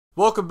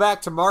Welcome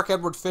back to Mark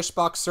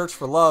Fischbach's Search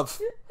for Love.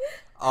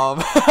 God,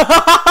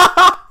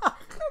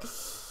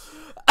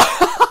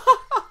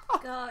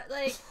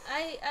 like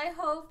I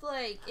hope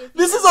if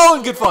this is all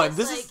in good fun.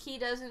 This is he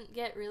doesn't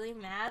get really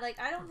mad.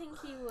 Like I don't think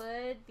he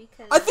would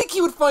because I think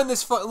he would find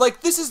this fun. Like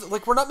this is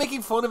like we're not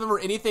making fun of him or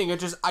anything.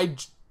 I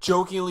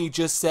jokingly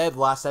just said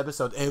last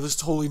episode, "Hey, let's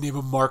totally name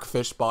him Mark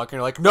Fischbach," and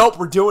you're like, "Nope,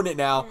 we're doing it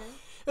now."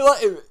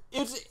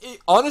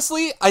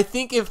 Honestly, I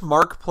think if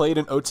Mark played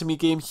an Otami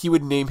game, he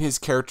would name his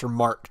character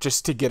Mark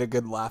just to get a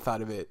good laugh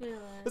out of it. Yeah.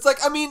 It's like,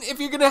 I mean, if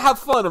you're gonna have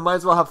fun, I might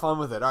as well have fun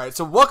with it. All right,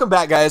 so welcome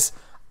back, guys,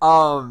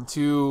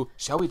 to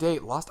Shall We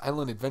Date Lost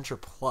Island Adventure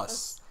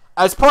Plus.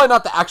 It's probably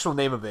not the actual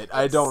name of it.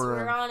 I don't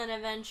remember. We're on an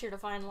adventure to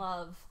find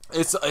love.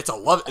 It's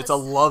a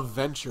love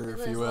venture,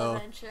 if you will.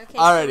 Okay,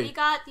 alrighty. So we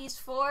got these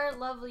four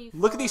lovely.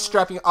 Look at these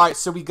strapping. All right,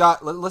 so we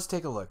got. Let's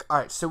take a look. All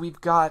right, so we've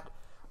got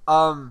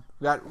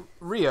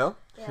Rio.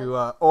 Yeah. Who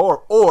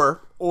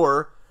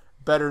or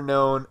better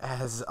known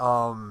as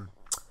oh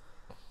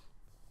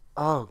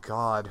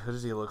god, who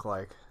does he look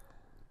like?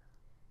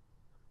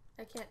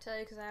 I can't tell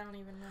you because I don't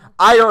even know.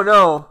 I don't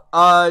know.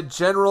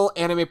 General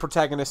anime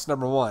protagonist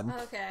number 1.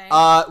 Okay.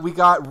 We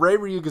got Rei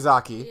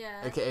Ryugazaki,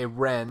 yeah, aka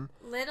Ren.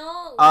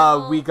 Little.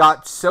 We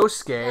got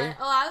Sosuke.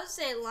 I would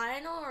say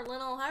Lionel or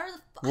Lionel.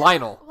 However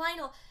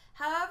Lionel.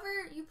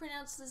 However you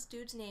pronounce this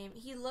dude's name,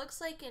 he looks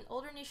like an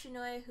older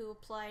Nishinoya who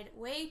applied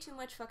way too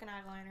much fucking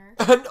eyeliner.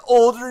 An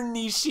older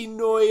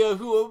Nishinoya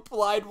who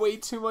applied way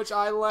too much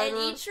eyeliner.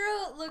 And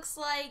Ichiro looks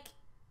like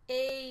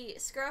a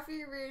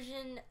scruffier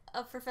version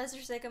of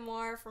Professor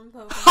Sycamore from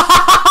Pokemon.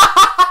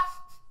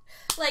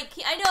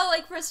 I know,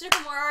 Professor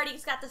Sycamore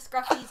already's got the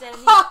scruffies and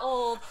he's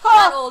old.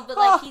 Not old,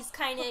 but, he's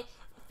kind of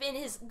in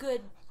his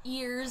good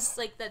years.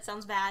 That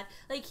sounds bad.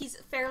 He's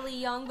fairly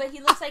young, but he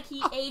looks like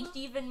he aged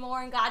even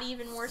more and got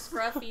even more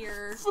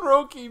scruffier.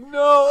 Froki,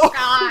 no!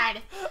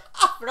 God!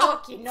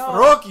 Froki, no!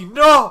 Froki,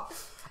 no!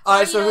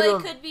 Or,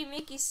 it could be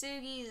Miki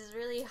Sugi's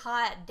really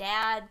hot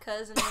dad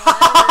cousin or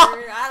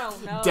whatever. I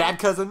don't know. Dad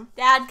cousin?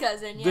 Dad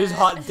cousin, yeah. There's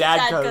hot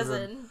dad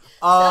cousin.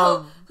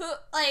 So,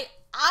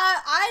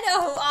 I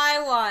know who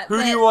I want. Who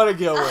do you want to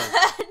go with?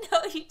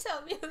 No, you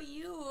tell me who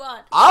you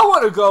want. I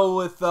want to go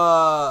with,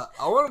 I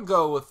want to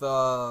go with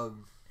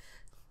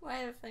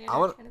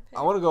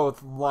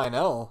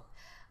Lionel.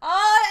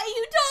 Oh,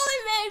 you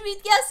totally made me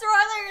guess the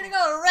wrong. They're gonna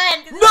go with Ren.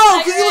 No,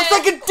 because he looks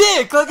like a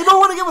dick. I don't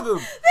want to get with him.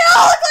 They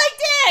all look like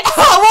dicks.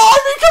 Well, I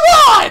mean, come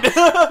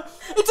on.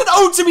 It's an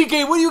Otami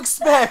game. What do you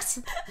expect?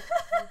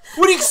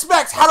 What do you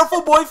expect?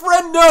 Hatterful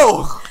boyfriend?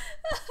 No.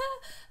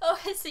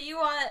 Okay, so you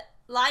want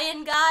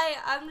Lion guy?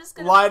 I'm just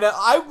gonna. Why?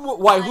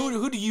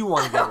 Who do you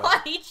want to go with? I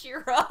want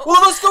Ichiro.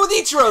 Well, let's go with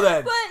Ichiro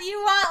then. But you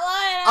want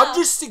Lion. I'm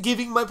just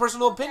giving my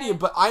personal opinion,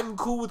 but I'm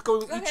cool with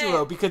going with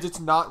Ichiro because it's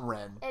not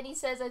Ren. And he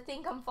says, "I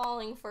think I'm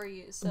falling for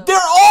you." So they're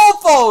all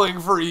falling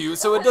for you,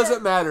 so it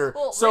doesn't matter.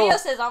 Well, so Rio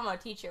says, "I'm gonna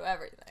teach you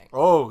everything."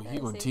 Oh, he's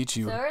gonna teach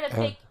you. So we're gonna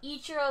pick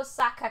Ichiro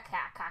Sakaki.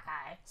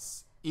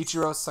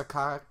 Ichiro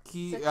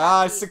Sakaki.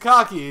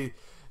 Sakaki.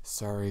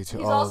 Sorry to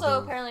all. He's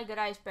also apparently a good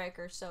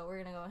icebreaker, so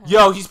we're gonna go with him.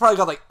 Yo, he's probably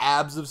got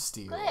abs of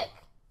steel. Click.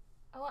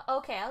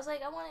 Okay, I was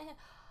like, I want to.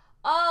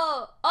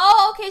 Oh,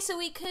 okay. So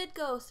we could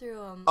go through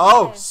him.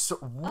 Oh, okay.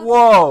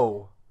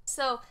 Whoa.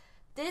 So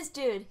this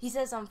dude, he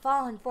says, "I'm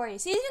falling for you."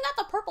 See, he's even got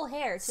the purple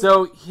hair too.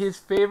 So his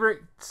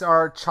favorites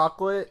are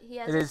chocolate. He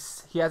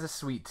has a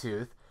sweet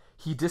tooth.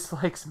 He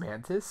dislikes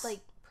mantis.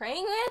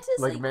 Praying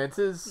mantis?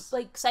 Mantis?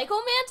 Psycho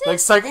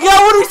mantis? Yeah,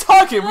 what are we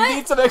talking? We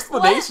need some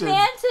explanation.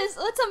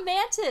 What's a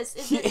mantis?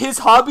 His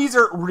hobbies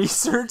are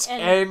research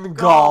and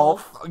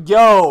golf.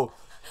 Yo.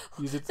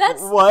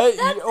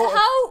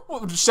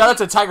 Shout out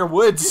to Tiger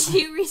Woods. Does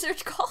he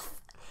research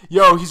golf?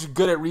 Yo, he's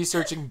good at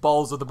researching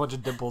balls with a bunch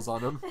of dimples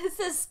on them. It's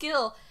a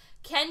skill.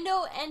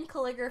 Kendo and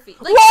calligraphy.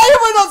 Why am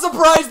I not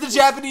surprised the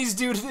Japanese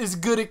dude is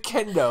good at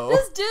kendo?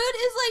 This dude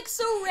is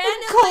so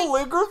random.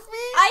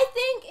 Calligraphy? I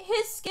think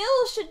his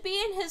skills should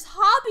be in his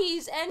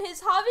hobbies, and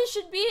his hobbies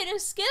should be in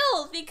his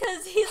skills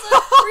because he's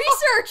a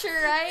researcher,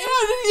 right?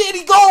 Yeah, and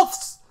he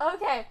golfs.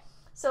 Okay,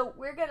 so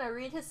we're gonna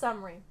read his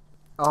summary.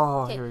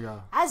 Oh, here we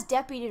go. As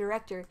deputy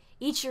director,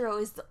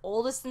 Ichiro is the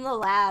oldest in the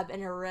lab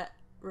and a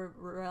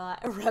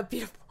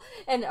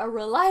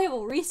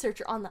reliable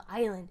researcher on the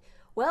island.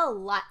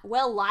 Wow,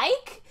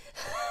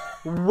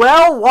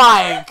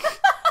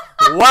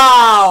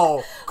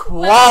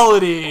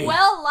 quality.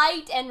 Well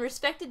liked and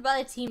respected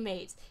by the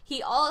teammates.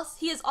 He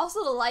is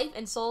also the life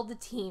and soul of the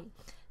team.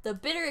 The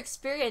bitter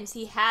experience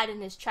he had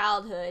in his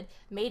childhood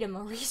made him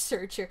a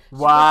researcher to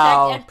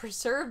protect and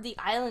preserve the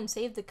island,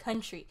 save the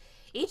country.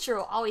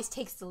 Ichiro always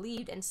takes the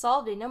lead and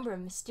solved a number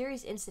of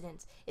mysterious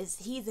incidents. Is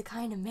he the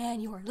kind of man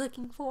you are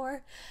looking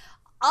for?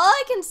 All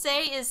I can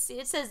say is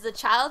it says the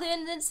childhood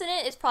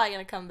incident is probably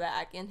going to come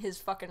back in his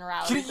fucking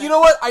route. You know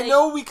what? I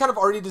know we kind of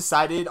already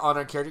decided on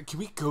our character. Can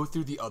we go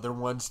through the other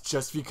ones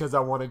just because I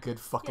want a good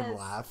fucking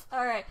laugh?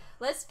 All right.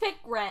 Let's pick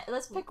Ren.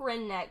 Let's pick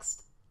Ren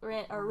next.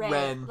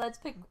 Ren. Let's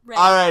pick Ren.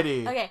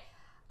 Alrighty. Okay.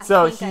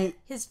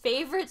 His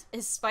favorite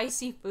is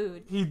spicy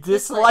food. He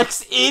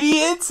dislikes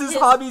idiots. His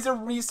hobbies are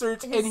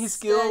research, and his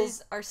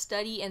skills are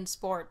study and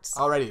sports.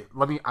 Alrighty,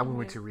 I'm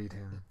going to read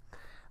him.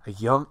 A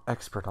young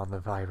expert on the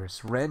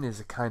virus, Ren is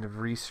a kind of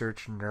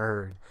research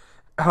nerd,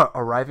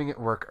 arriving at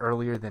work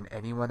earlier than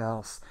anyone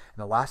else,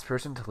 and the last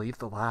person to leave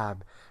the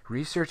lab.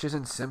 Research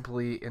isn't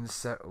simply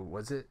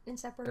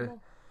inseparable.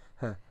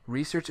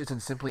 Research isn't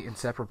simply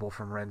inseparable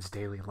from Ren's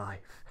daily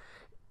life.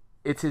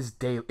 It is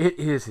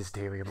his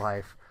daily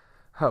life.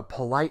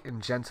 Polite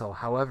and gentle,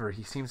 however,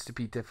 he seems to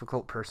be a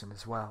difficult person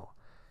as well.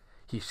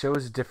 He shows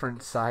his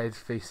different side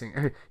facing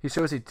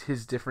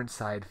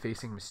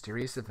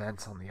mysterious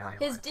events on the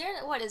island.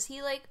 What is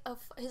he like?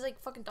 He's like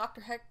fucking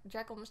Dr.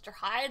 Jekyll, Mr.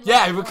 Hyde.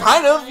 Yeah,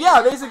 kind of.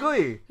 Yeah,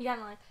 basically. He kind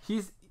of like.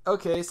 He's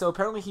okay. So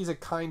apparently he's a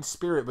kind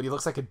spirit, but he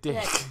looks like a dick.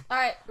 Yeah. All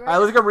right.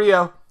 Let's look at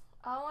Rio.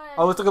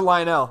 Let's look at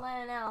Lionel.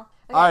 Okay,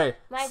 all right.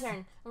 My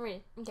turn. I'm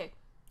reading. Okay.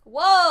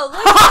 Whoa! Look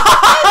at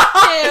this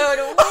dude.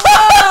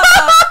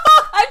 Whoa!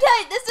 I'm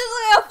telling you, this is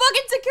like a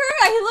fucking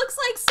Sakura. He looks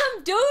like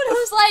some dude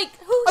who's like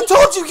I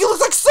told you, he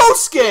looks like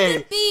Sosuke. He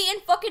could be in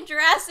fucking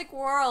Jurassic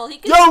World.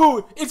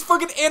 Yo, it's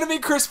fucking anime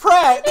Chris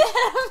Pratt.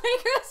 Anime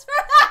Chris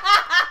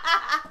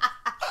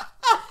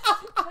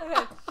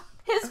Pratt.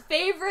 His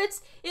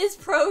favorites is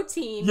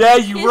protein. Yeah,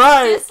 you're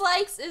right. His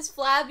dislikes is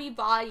flabby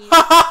body. His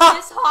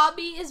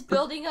hobby is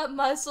building up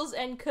muscles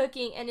and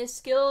cooking, and his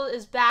skill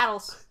is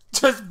battles.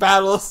 Just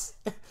battles.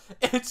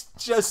 It's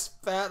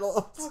just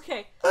battles.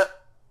 Okay.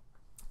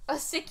 A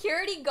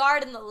security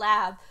guard in the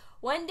lab.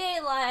 One day,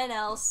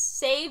 Lionel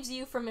saves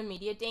you from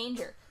immediate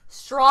danger.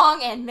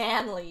 Strong and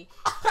manly.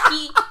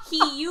 He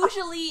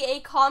usually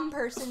a calm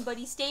person, but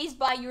he stays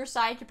by your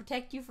side to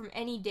protect you from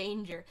any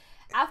danger.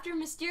 After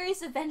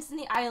mysterious events in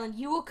the island,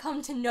 you will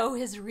come to know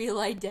his real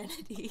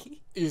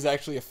identity. He's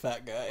actually a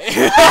fat guy.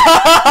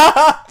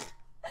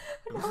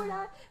 No, we're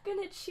not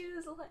gonna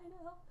choose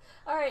Lionel.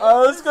 Alright.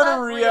 Let's go to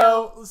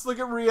Rio. Let's look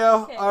at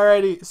Rio. Okay.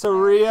 Alrighty, so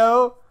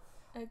Rio.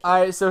 Okay.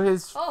 Alright, so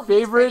his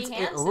favorite.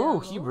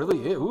 He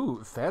really is.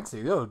 Ooh, fancy.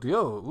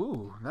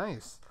 Ooh,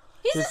 nice.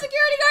 He's a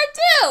security guard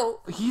too.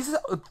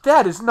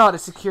 That is not a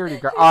security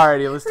guard.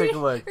 Alrighty, let's take a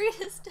look.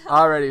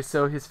 Alrighty,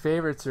 so his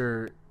favorites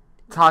are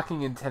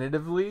talking and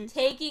tentatively.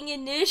 Taking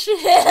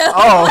initiative.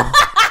 Oh.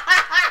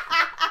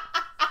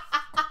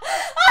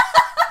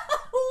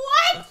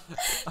 What? Do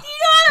you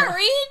know how to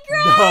read,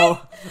 Greg?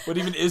 No. What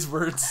even is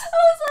words?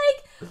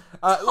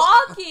 I was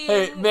like, talking.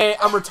 Hey, May,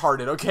 I'm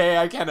retarded, okay?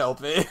 I can't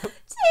help it. Taking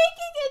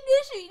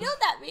initiative. You know what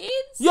that means?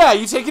 Yeah,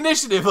 you take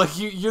initiative. Like,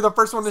 you're the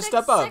first one to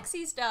step up.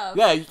 Sexy stuff.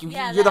 Yeah,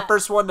 you're the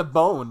first one to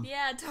bone.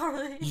 Yeah,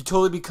 totally. You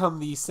totally become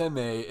the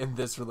seme in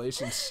this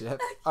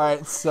relationship.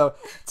 Alright, so,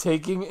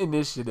 taking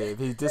initiative.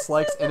 He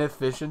dislikes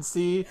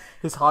inefficiency.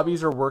 His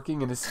hobbies are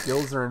working and his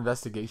skills are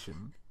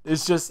investigation.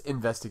 It's just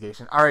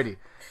investigation. Alrighty.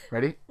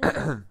 Ready?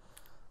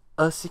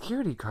 A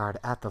security guard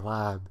at the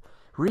lab.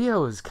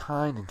 Rio is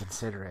kind and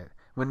considerate.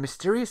 When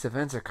mysterious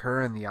events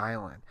occur in the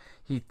island,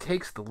 he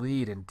takes the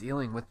lead in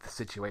dealing with the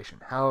situation.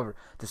 However,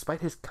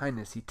 despite his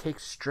kindness, he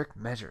takes strict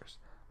measures.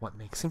 What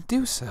makes him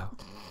do so?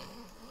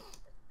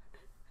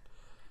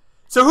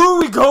 So who are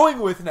we going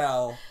with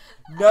now?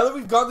 Now that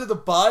we've gone through the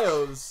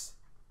bios.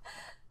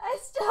 I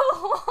still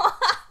want...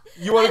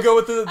 You want to go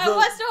with the...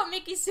 I still want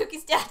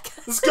Mikisuke's dad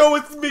cousin. Let's go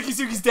with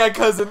Mikisuke's dad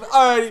cousin.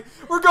 Alrighty,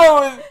 we're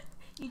going...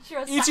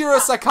 Ichiro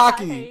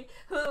Sakaki.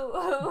 Who?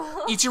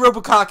 Ichiro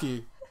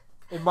Bukaki.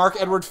 And Mark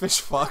Edward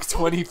Fischbach,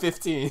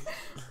 2015.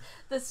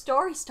 The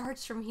story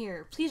starts from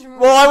here. Please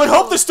remember. Well, I would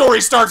hope the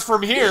story starts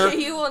from here.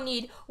 You will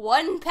need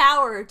 1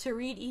 power to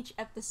read each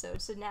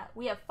episode. So now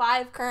we have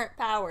 5 current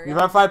powers. We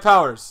have 5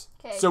 powers.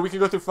 Okay. So we can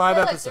go through 5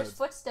 episodes. There's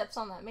footsteps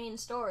on that main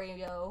story,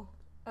 yo.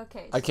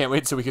 Okay. I can't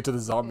wait till we get to the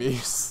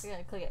zombies. We're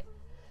gonna click it.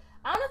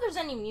 I don't know if there's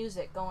any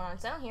music going on,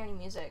 because I don't hear any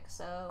music,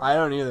 so... I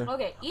don't either.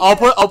 Okay. I'll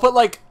put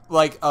like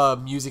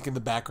music in the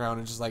background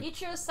and just like...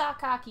 Ichiro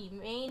Sakaki,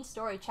 main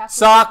story,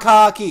 chapter...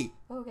 Sakaki!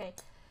 Okay.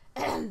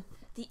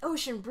 The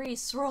ocean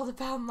breeze swirled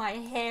about my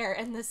hair,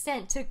 and the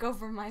scent took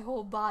over my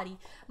whole body.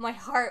 My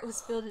heart was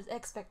filled with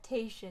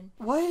expectation.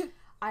 What?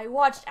 I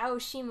watched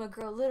Aoshima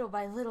grow little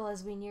by little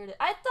as we neared it.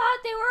 I thought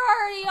they were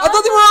already on... I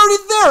thought they were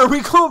already there! Are we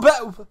going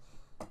back?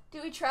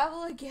 Do we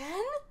travel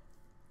again?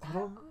 I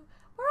don't...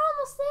 We're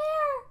almost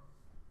there!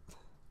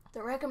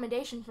 The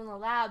recommendation from the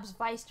lab's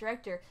vice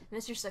director,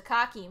 Mr.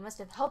 Sakaki, must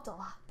have helped a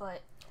lot,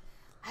 but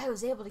I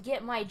was able to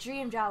get my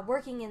dream job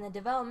working in the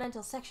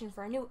developmental section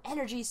for a new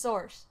energy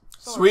source.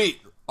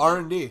 Sweet.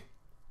 R&D.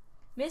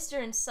 Mr.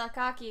 and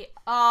Sakaki,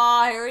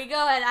 here we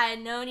go, and I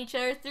had known each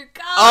other through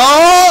college.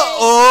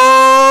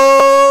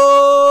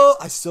 Oh!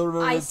 I still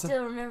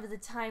remember the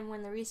time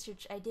when the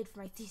research I did for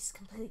my thesis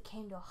completely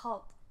came to a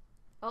halt.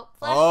 Oh,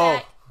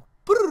 flashback.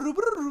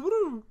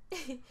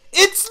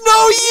 It's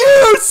no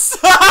use!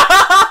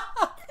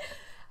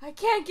 I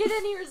can't get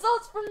any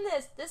results from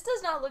this. This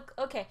does not look...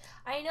 Okay,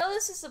 I know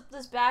this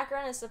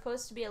background is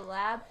supposed to be a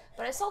lab,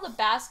 but I saw the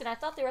basket and I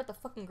thought they were at the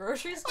fucking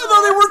grocery store. I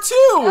thought they were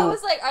too! I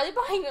was like, are they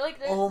buying... Like,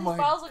 these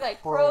bottles look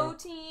like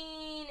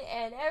protein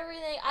and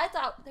everything. I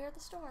thought they were at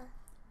the store.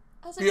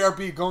 I was like,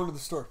 BRB, going to the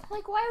store. I'm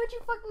like, why would you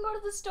fucking go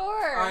to the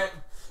store?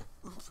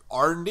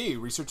 R&D,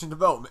 research and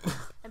development.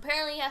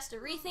 Apparently he has to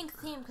rethink the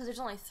theme because there's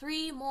only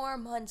 3 more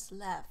months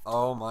left.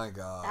 Oh my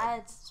god.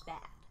 That's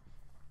bad.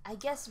 I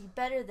guess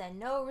better than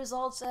no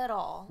results at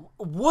all.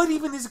 What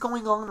even is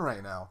going on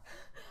right now?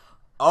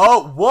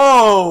 Oh,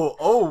 whoa!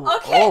 Oh,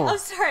 okay, oh. I'm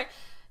sorry.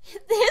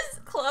 His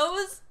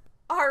clothes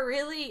are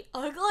really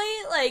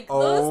ugly. Like,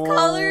 those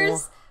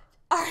colors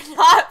are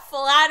not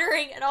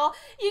flattering at all.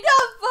 You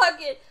got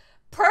fucking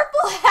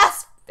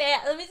purple-ass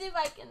pants. Let me see if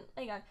I can...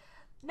 Hang on.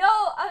 No,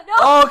 no.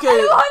 Oh, okay. I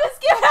don't want to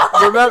skip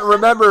out.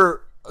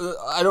 Remember,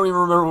 I don't even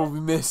remember what we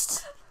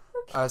missed.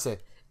 Okay. I say,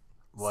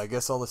 well, I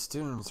guess all the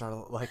students are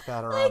like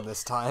that around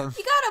this time.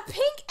 You got a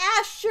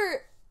pink-ass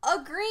shirt,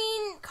 a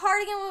green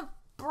cardigan with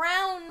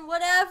brown,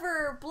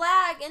 whatever,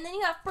 black, and then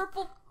you got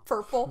purple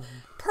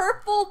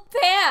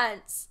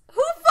pants.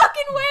 Who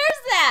fucking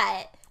wears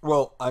that?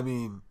 Well, I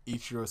mean,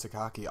 Ichiro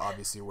Sakaki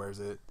obviously wears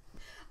it.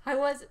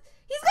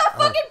 He's got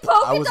fucking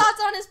polka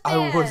dots on his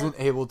pants. I wasn't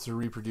able to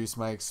reproduce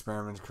my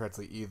experiment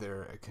correctly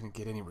either. I couldn't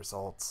get any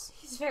results.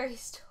 He's very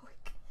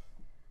stoic.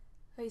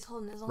 Oh, he's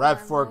holding his own right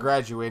before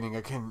graduating,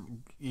 I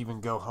couldn't even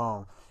go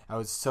home. I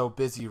was so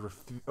busy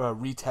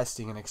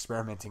retesting and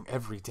experimenting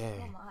every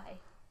day. Oh my.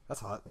 That's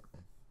hot.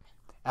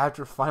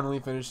 After finally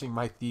finishing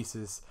my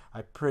thesis,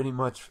 I pretty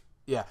much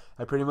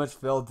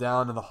fell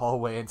down in the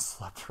hallway and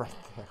slept right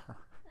there.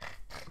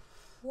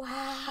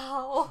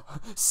 Wow.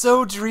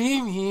 So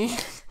dreamy.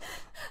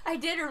 I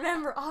did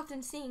remember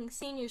often seeing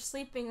seniors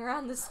sleeping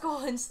around the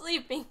school in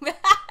sleeping bags.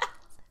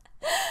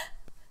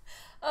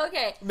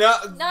 Okay. No,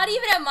 not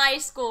even at my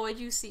school would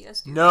you see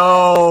us do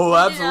No,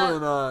 that.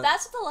 absolutely not.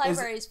 That's what the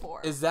library's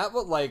for. Is that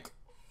what, like,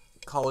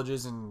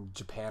 colleges in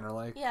Japan are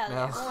like? Yeah,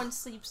 now? everyone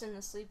sleeps in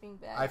the sleeping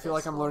bag. I feel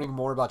like I'm learning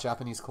more about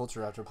Japanese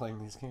culture after playing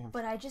these games.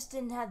 But I just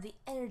didn't have the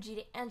energy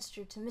to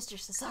answer to Mr.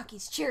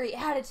 Sasaki's cheery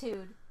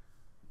attitude.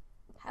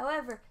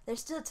 However, there's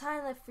still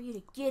time left for you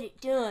to get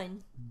it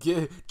done.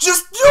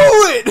 Just do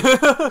it!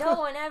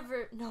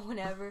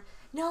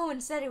 No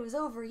one said it was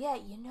over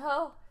yet, you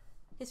know?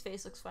 His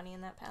face looks funny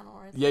in that panel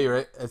right there. Yeah, you're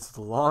right. As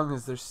long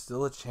as there's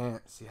still a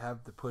chance, you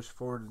have to push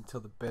forward until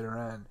the bitter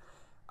end.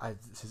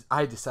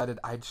 I decided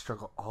I'd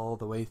struggle all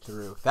the way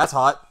through. That's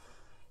hot.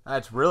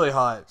 That's really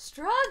hot.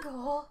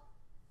 Struggle?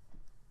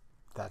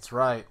 That's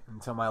right.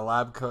 Until my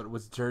lab coat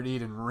was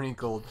dirtied and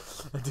wrinkled.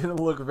 It didn't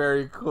look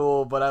very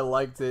cool, but I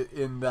liked it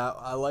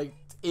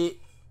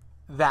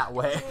that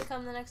way. Here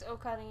comes the next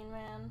Okadine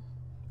man.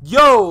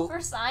 Yo!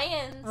 For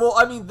science. Well,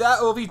 I mean,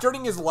 if he's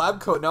dirtying his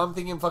lab coat, now I'm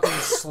thinking fucking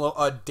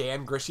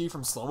Dan Grishy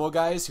from Slow Mo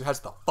Guys, who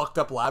has the fucked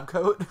up lab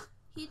coat.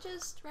 He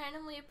just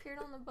randomly appeared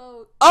on the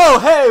boat. Oh,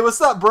 hey,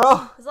 what's up,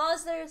 bro? As long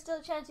as there is still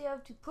a chance, you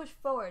have to push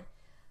forward.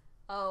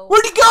 Oh.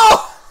 Where'd he go?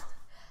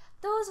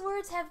 Those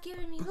words have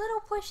given me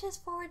little pushes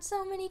forward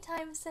so many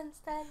times since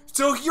then.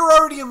 So you're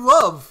already in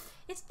love.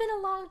 It's been a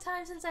long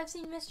time since I've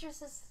seen Mr.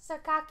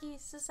 Sasaki.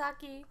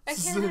 I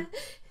can't.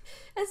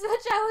 As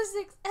much as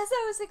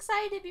I was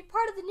excited to be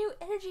part of the new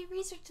energy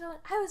research zone,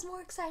 I was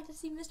more excited to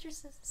see Mr.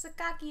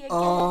 Sakaki again.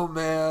 Oh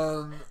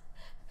man.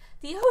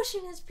 The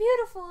ocean is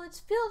beautiful. It's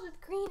filled with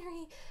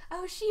greenery.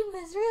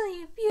 Oshima is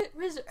really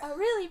a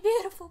really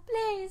beautiful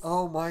place.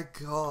 Oh my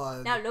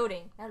god. Now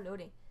loading.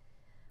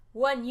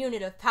 1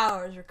 unit of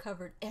power is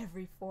recovered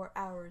every 4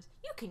 hours.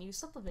 You can use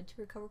supplement to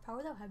recover power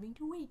without having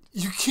to wait.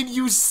 You can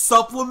use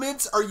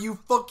supplements? Are you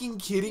fucking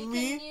kidding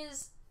me? You can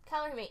use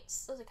calorie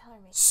mates. Those are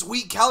calorie mates.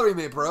 Sweet calorie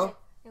mate, bro. Okay.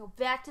 Now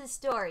back to the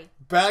story.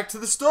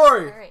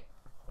 Alright.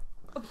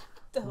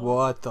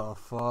 What the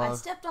fuck? I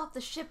stepped off the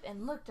ship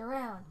and looked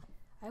around.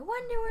 I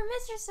wonder where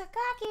Mr.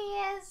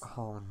 Sakaki is.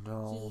 Oh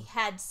no. He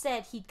had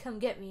said he'd come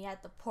get me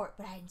at the port,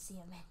 but I didn't see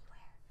him anywhere.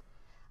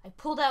 I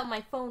pulled out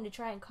my phone to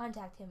try and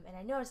contact him, and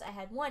I noticed I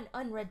had one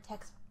unread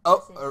text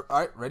message. Oh,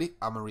 alright, ready?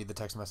 I'm gonna read the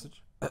text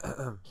message.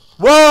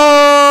 Whoa!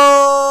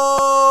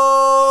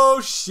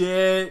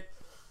 Shit!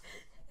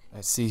 I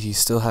see he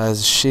still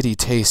has shitty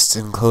tastes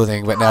in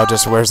clothing, but now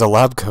just wears a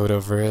lab coat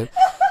over it.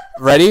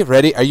 Ready?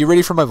 Are you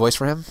ready for my voice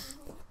for him?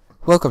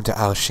 Welcome to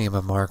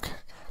Aoshima, Mark.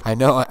 I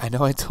know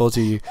I told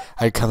you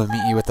I'd come and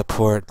meet you at the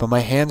port, but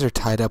my hands are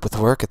tied up with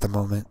work at the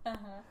moment.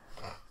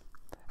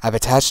 I've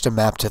attached a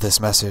map to this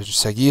message,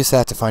 so use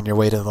that to find your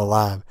way to the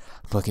lab.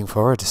 I'm looking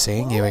forward to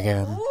seeing you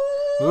again.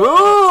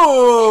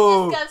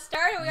 Ooh! It just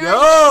got started.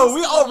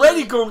 We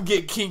already gonna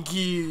get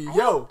kinky.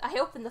 I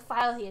opened the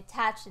file he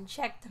attached and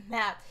checked the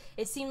map.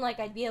 It seemed like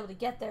I'd be able to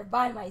get there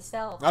by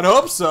myself. I'd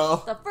hope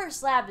so. The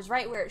first lab is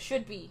right where it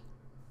should be.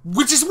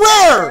 Which is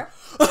where?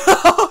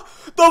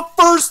 The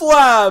first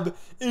lab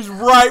is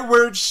right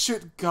where it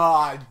should.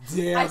 God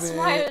damn it. I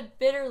smiled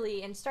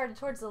bitterly and started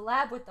towards the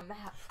lab with the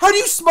map. How do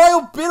you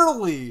smile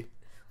bitterly?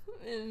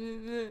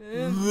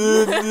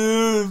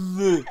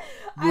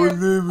 My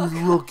name is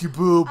Rocky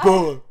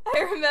Balboa. I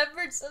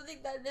remembered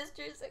something that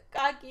Mr.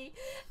 Sakaki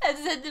had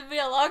said to me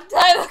a long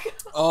time ago.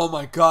 Oh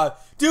my god.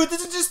 Dude,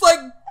 this is just like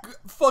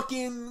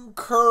fucking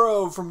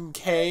Kuro from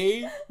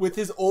K with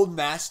his old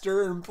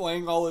master and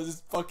playing all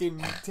his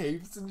fucking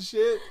tapes and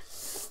shit.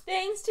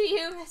 Thanks to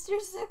you, Mr.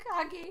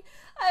 Sakaki,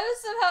 I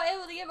was somehow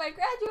able to get my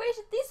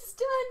graduation thesis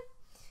done.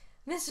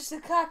 Mr.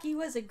 Sakaki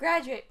was a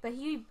graduate, but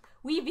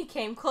we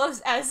became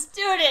close as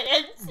student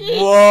and teacher.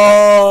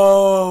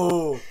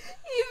 Whoa!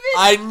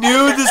 I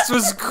knew this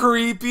was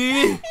creepy.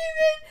 Even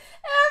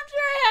after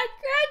I had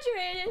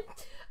graduated,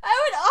 I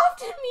would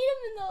often meet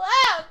him in the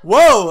lab.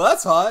 Whoa,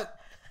 that's hot.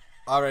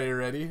 All right, you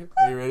ready?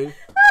 Are you ready?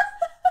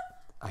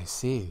 I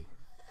see.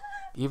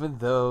 Even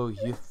though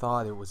you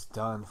thought it was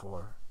done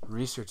for,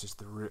 research is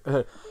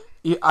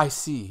I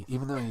see.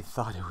 Even though you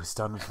thought it was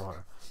done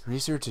for,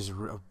 research is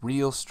a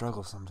real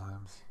struggle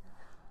sometimes.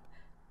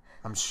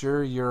 I'm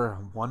sure you're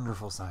a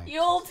wonderful scientist.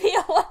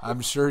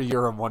 I'm sure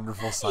you're a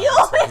wonderful scientist.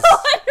 You'll be a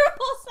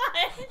wonderful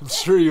scientist. I'm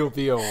sure you'll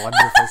be a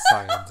wonderful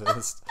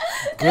scientist.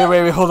 Okay,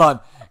 wait, hold on.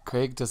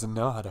 Craig doesn't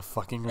know how to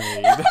fucking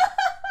read.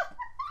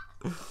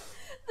 The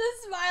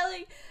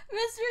smiling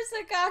Mr.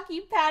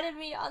 Sakaki patted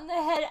me on the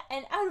head,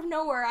 and out of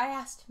nowhere, I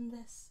asked him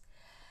this.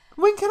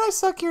 When can I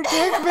suck your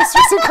dick, Mr.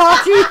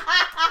 Sakaki?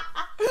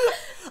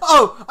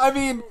 Oh, I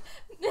mean...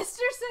 Mr.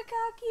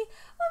 Sakaki,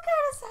 what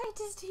kind of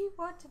scientist do you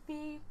want to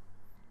be?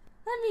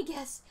 Let me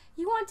guess,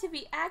 you want to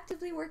be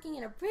actively working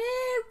in a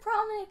big,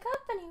 prominent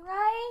company,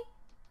 right?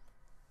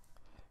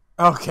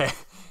 Okay.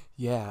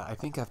 Yeah, I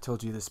think I've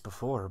told you this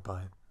before,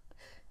 but...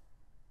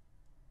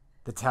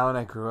 The town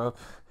I grew up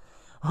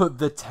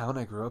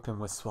in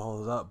was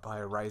swallowed up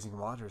by rising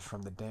waters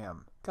from the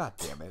dam. God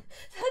damn it.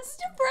 That's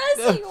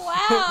depressing,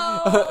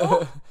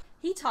 wow.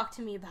 He talked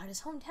to me about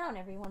his hometown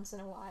every once in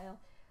a while.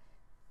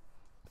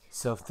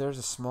 So if there's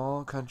a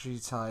small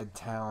countryside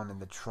town in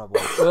the trouble...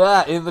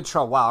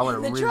 Wow, I want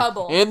to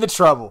in the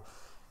trouble.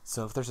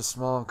 So if there's a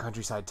small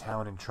countryside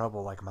town in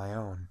trouble like my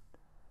own,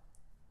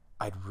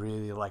 I'd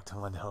really like to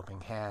lend a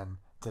helping hand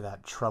to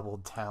that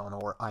troubled town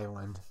or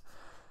island.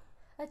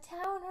 A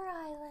town or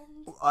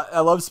island? I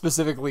love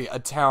specifically a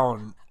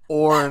town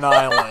or an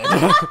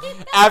island.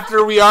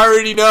 After we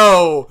already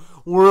know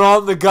we're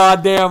on the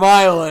goddamn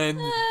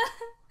island.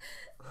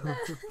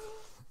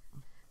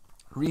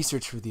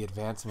 Research for the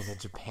advancement of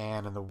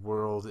Japan and the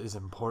world is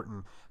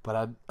important,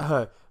 but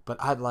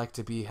I'd like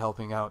to be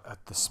helping out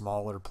at the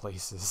smaller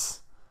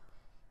places.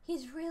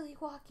 He's really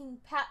walking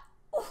past.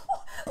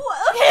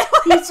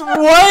 He's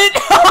what?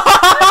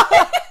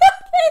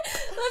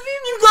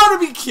 You gotta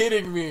be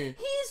kidding me.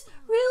 He's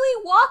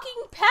really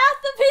walking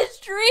path of his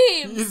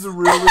dreams. He's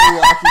really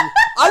walking.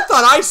 I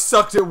thought I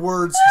sucked at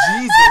words.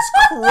 Jesus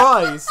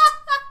Christ.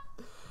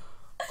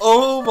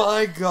 Oh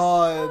my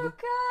God. Oh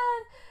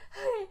God.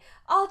 Okay,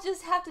 I'll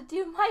just have to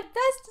do my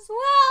best as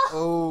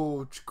well.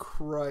 Oh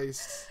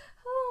Christ.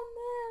 Oh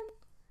man.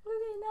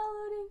 Okay, now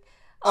loading.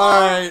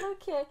 Alright.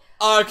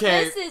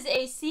 Okay. This is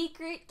a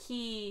secret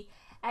key.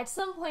 At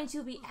some point,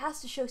 you'll be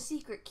asked to show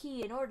secret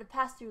key in order to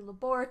pass through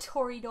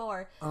laboratory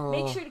door.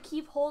 Make sure to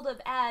keep hold of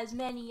as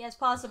many as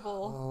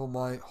possible. Oh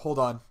my. Hold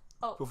on.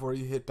 Before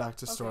you hit back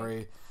to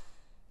story.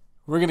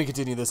 We're going to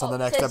continue this on the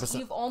next episode.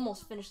 You've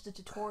almost finished the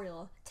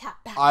tutorial.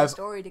 Tap back the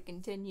story to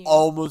continue.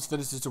 Almost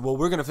finished it. Well,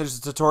 we're going to finish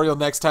the tutorial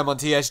next time on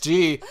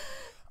TSG.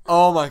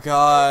 Oh my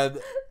God.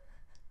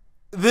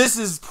 This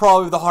is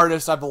probably the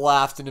hardest I've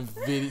laughed in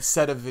a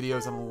set of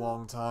videos in a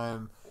long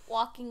time.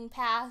 Walking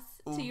path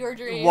to your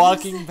dreams.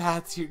 Walking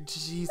path to your...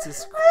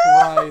 Jesus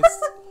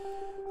Christ.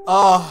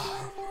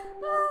 Oh.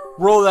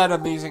 Roll that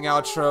amazing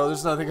outro.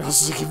 There's nothing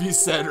else that can be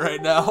said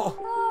right now.